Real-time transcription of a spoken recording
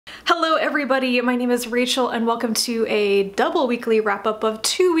Hello everybody, my name is Rachel and welcome to a double weekly wrap-up of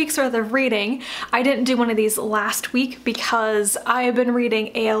 2 weeks worth of reading. I didn't do one of these last week because I have been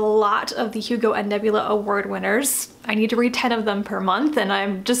reading a lot of the Hugo and Nebula Award winners. I need to read 10 of them per month and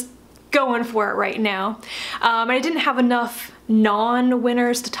I'm just going for it right now. I didn't have enough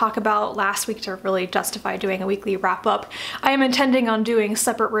non-winners to talk about last week to really justify doing a weekly wrap-up. I am intending on doing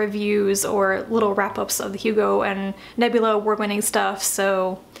separate reviews or little wrap-ups of the Hugo and Nebula award-winning stuff,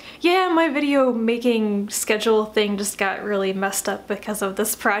 so yeah, my video making schedule thing just got really messed up because of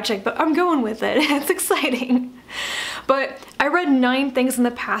this project, but I'm going with it. It's exciting. But I read 9 things in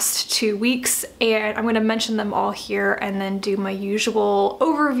the past 2 weeks and I'm going to mention them all here and then do my usual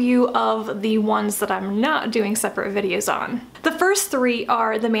overview of the ones that I'm not doing separate videos on. The first 3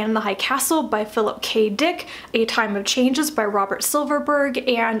 are The Man in the High Castle by Philip K. Dick, A Time of Changes by Robert Silverberg,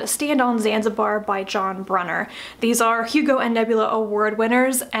 and Stand on Zanzibar by John Brunner. These are Hugo and Nebula Award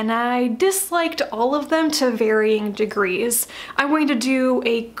winners and I disliked all of them to varying degrees. I'm going to do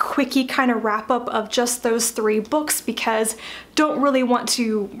a quickie kind of wrap up of just those 3 books because don't really want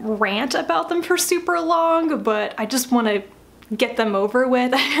to rant about them for super long, but I just want to get them over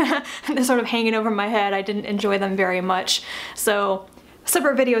with. They're sort of hanging over my head. I didn't enjoy them very much, so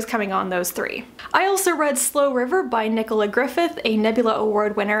separate videos coming on those 3. I also read Slow River by Nicola Griffith, a Nebula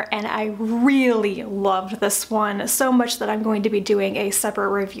Award winner, and I really loved this one so much that I'm going to be doing a separate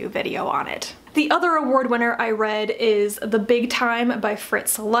review video on it. The other award winner I read is The Big Time by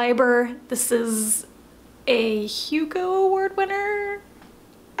Fritz Leiber. This is a Hugo Award winner?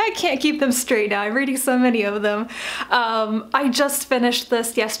 I can't keep them straight now. I'm reading so many of them. I just finished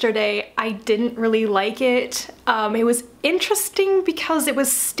this yesterday. I didn't really like it. It was interesting because it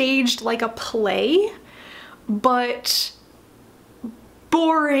was staged like a play, but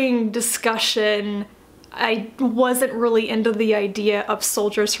boring discussion. I wasn't really into the idea of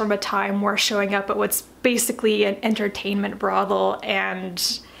soldiers from a time war showing up at what's basically an entertainment brothel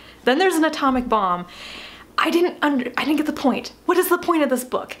and then there's an atomic bomb. I didn't get the point. What is the point of this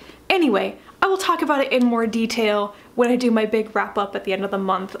book? Anyway, I will talk about it in more detail when I do my big wrap up at the end of the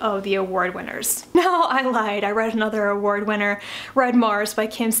month of the award winners. No, I lied. I read another award winner, Red Mars by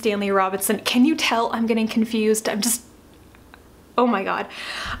Kim Stanley Robinson. Can you tell I'm getting confused? I'm just, oh my god.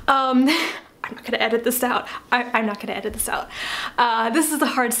 I'm not gonna edit this out. I'm not gonna edit this out. This is a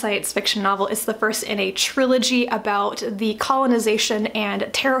hard science fiction novel. It's the first in a trilogy about the colonization and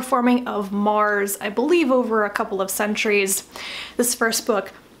terraforming of Mars, I believe over a couple of centuries. This first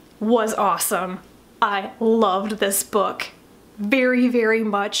book was awesome. I loved this book very, very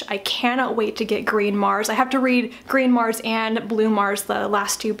much. I cannot wait to get Green Mars. I have to read Green Mars and Blue Mars, the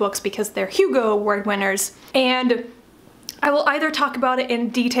last 2 books, because they're Hugo Award winners. And I will either talk about it in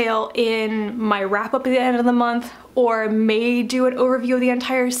detail in my wrap-up at the end of the month or may do an overview of the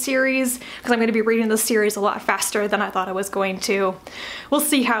entire series because I'm going to be reading the series a lot faster than I thought I was going to. We'll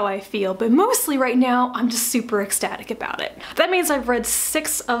see how I feel, but mostly right now I'm just super ecstatic about it. That means I've read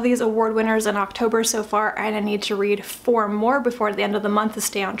 6 of these award winners in October so far and I need to read 4 more before the end of the month to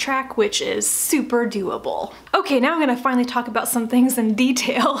stay on track, which is super doable. Okay, now I'm going to finally talk about some things in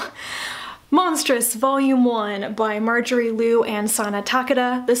detail. Monstress Volume 1 by Marjorie Liu and Sana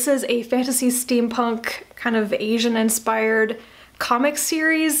Takeda. This is a fantasy steampunk kind of Asian-inspired comic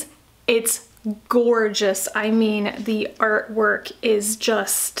series. It's gorgeous. I mean, the artwork is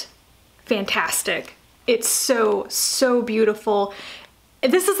just fantastic. It's so, so beautiful.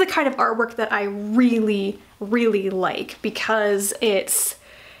 This is the kind of artwork that I really, really like because it's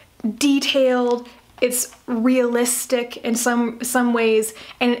detailed, it's realistic in some ways,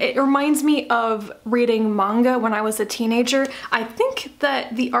 and it reminds me of reading manga when I was a teenager. I think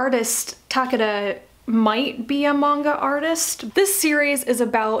that the artist Takeda might be a manga artist. This series is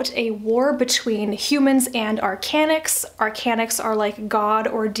about a war between humans and Arcanics. Arcanics are like god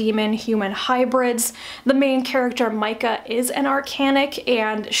or demon human hybrids. The main character, Micah, is an Arcanic,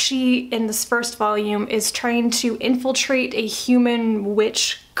 and she, in this first volume, is trying to infiltrate a human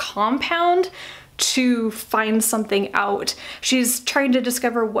witch compound to find something out. She's trying to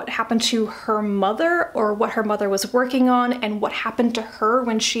discover what happened to her mother or what her mother was working on and what happened to her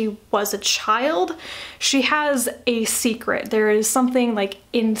when she was a child. She has a secret. There is something like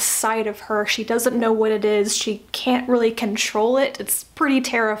inside of her. She doesn't know what it is. She can't really control it. It's pretty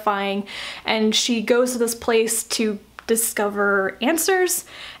terrifying. And she goes to this place to discover answers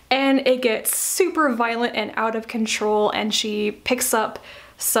and it gets super violent and out of control and she picks up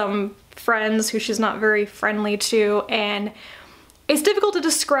some friends who she's not very friendly to, and it's difficult to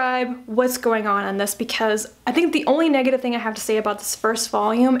describe what's going on in this because I think the only negative thing I have to say about this first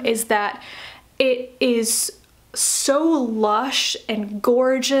volume is that it is so lush and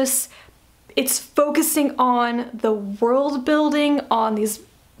gorgeous. It's focusing on the world building, on these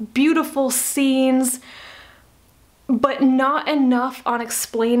beautiful scenes, but not enough on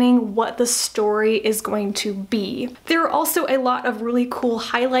explaining what the story is going to be. There are also a lot of really cool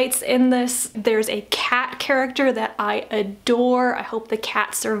highlights in this. There's a cat character that I adore. I hope the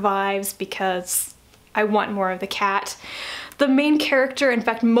cat survives because I want more of the cat. The main character, in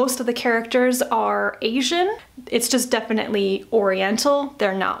fact, most of the characters are Asian. It's just definitely Oriental.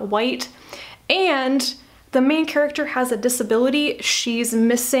 They're not white. And the main character has a disability. She's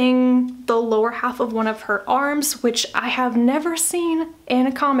missing the lower half of one of her arms, which I have never seen in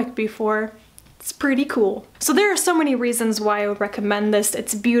a comic before. It's pretty cool. So there are so many reasons why I would recommend this.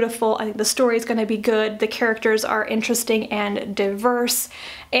 It's beautiful. I think the story is going to be good. The characters are interesting and diverse.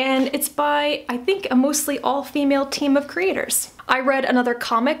 And it's by, I think, a mostly all-female team of creators. I read another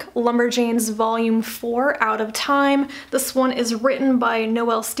comic, Lumberjanes Volume 4, Out of Time. This one is written by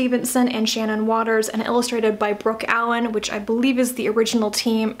Noelle Stevenson and Shannon Waters and illustrated by Brooke Allen, which I believe is the original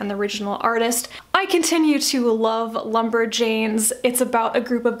team and the original artist. I continue to love Lumberjanes. It's about a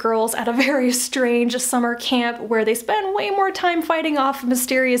group of girls at a very strange summer camp where they spend way more time fighting off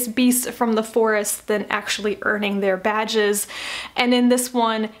mysterious beasts from the forest than actually earning their badges. And in this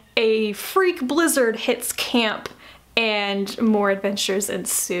one, a freak blizzard hits camp and more adventures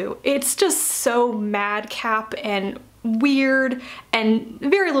ensue. It's just so madcap and weird, and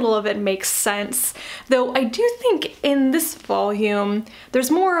very little of it makes sense. Though I do think in this volume, there's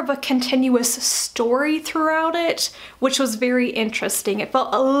more of a continuous story throughout it, which was very interesting. It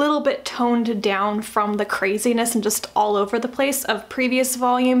felt a little bit toned down from the craziness and just all over the place of previous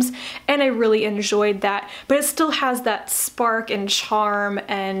volumes, and I really enjoyed that. But it still has that spark and charm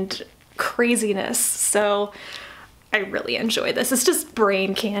and craziness, so I really enjoy this. It's just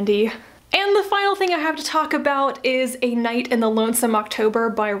brain candy. And the final thing I have to talk about is A Night in the Lonesome October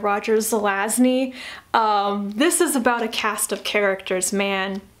by Roger Zelazny. This is about a cast of characters,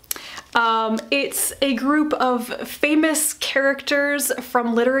 man. It's a group of famous characters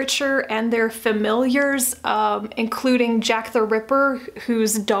from literature and their familiars, including Jack the Ripper,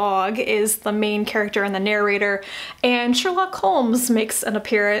 whose dog is the main character and the narrator, and Sherlock Holmes makes an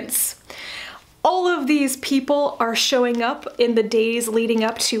appearance. All of these people are showing up in the days leading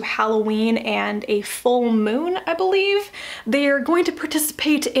up to Halloween and a full moon, I believe. They are going to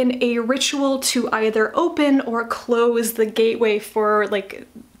participate in a ritual to either open or close the gateway for like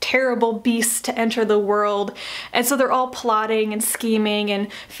terrible beasts to enter the world. And so they're all plotting and scheming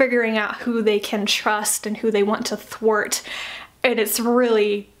and figuring out who they can trust and who they want to thwart. And it's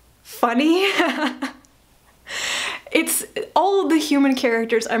really funny. It's all of the human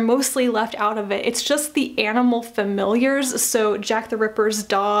characters are mostly left out of it. It's just the animal familiars. So Jack the Ripper's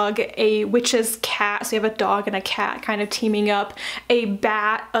dog, a witch's cat, so you have a dog and a cat kind of teaming up, a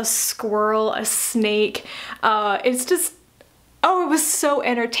bat, a squirrel, a snake. It's just, oh, it was so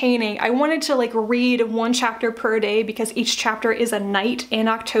entertaining. I wanted to like read one chapter per day because each chapter is a night in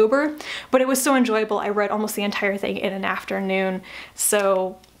October, but it was so enjoyable. I read almost the entire thing in an afternoon.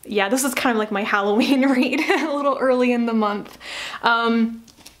 So yeah, this is kind of like my Halloween read, a little early in the month.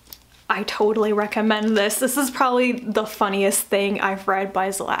 I totally recommend this. This is probably the funniest thing I've read by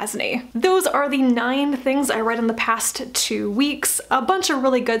Zelazny. Those are the 9 things I read in the past 2 weeks. A bunch of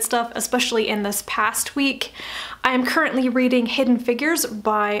really good stuff, especially in this past week. I am currently reading Hidden Figures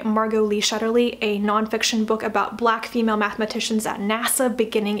by Margot Lee Shetterly, a nonfiction book about Black female mathematicians at NASA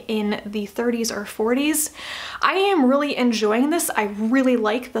beginning in the 30s or 40s. I am really enjoying this. I really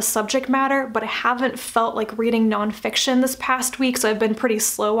like the subject matter, but I haven't felt like reading nonfiction this past week, so I've been pretty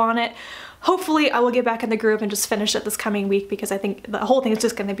slow on it. Hopefully I will get back in the groove and just finish it this coming week because I think the whole thing is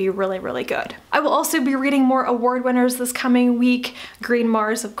just going to be really, really good. I will also be reading more award winners this coming week. Green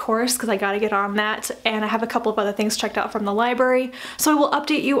Mars, of course, because I gotta get on that, and I have a couple of other things checked out from the library. So I will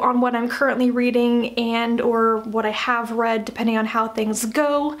update you on what I'm currently reading and or what I have read depending on how things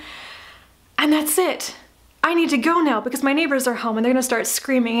go. And that's it. I need to go now because my neighbors are home and they're gonna start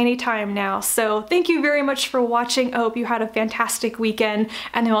screaming anytime now. So thank you very much for watching. I hope you had a fantastic weekend,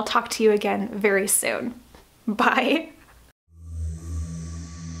 and then I'll talk to you again very soon. Bye.